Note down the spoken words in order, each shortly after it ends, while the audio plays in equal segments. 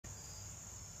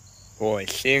Boy,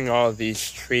 seeing all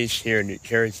these trees here in New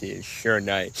Jersey is sure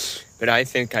nice, but I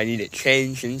think I need a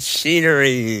change in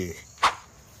scenery.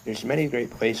 There's many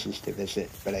great places to visit,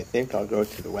 but I think I'll go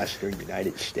to the western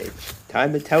United States.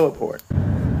 Time to teleport.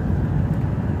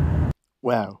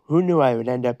 Wow, who knew I would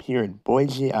end up here in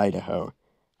Boise, Idaho?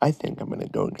 I think I'm gonna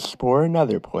go explore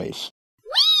another place.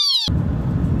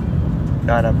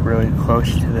 Got up really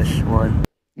close to this one.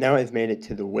 Now I've made it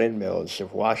to the windmills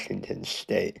of Washington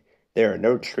State. There are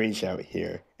no trees out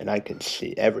here, and I can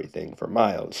see everything for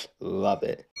miles. Love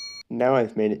it. Now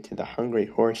I've made it to the Hungry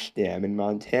Horse Dam in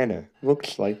Montana.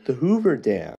 Looks like the Hoover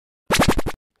Dam.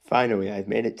 Finally, I've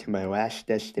made it to my last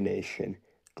destination,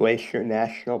 Glacier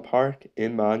National Park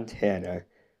in Montana.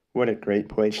 What a great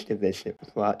place to visit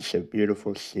with lots of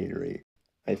beautiful scenery.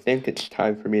 I think it's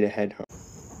time for me to head home.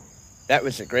 That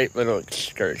was a great little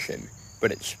excursion,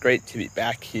 but it's great to be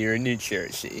back here in New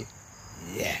Jersey.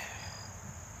 Yeah.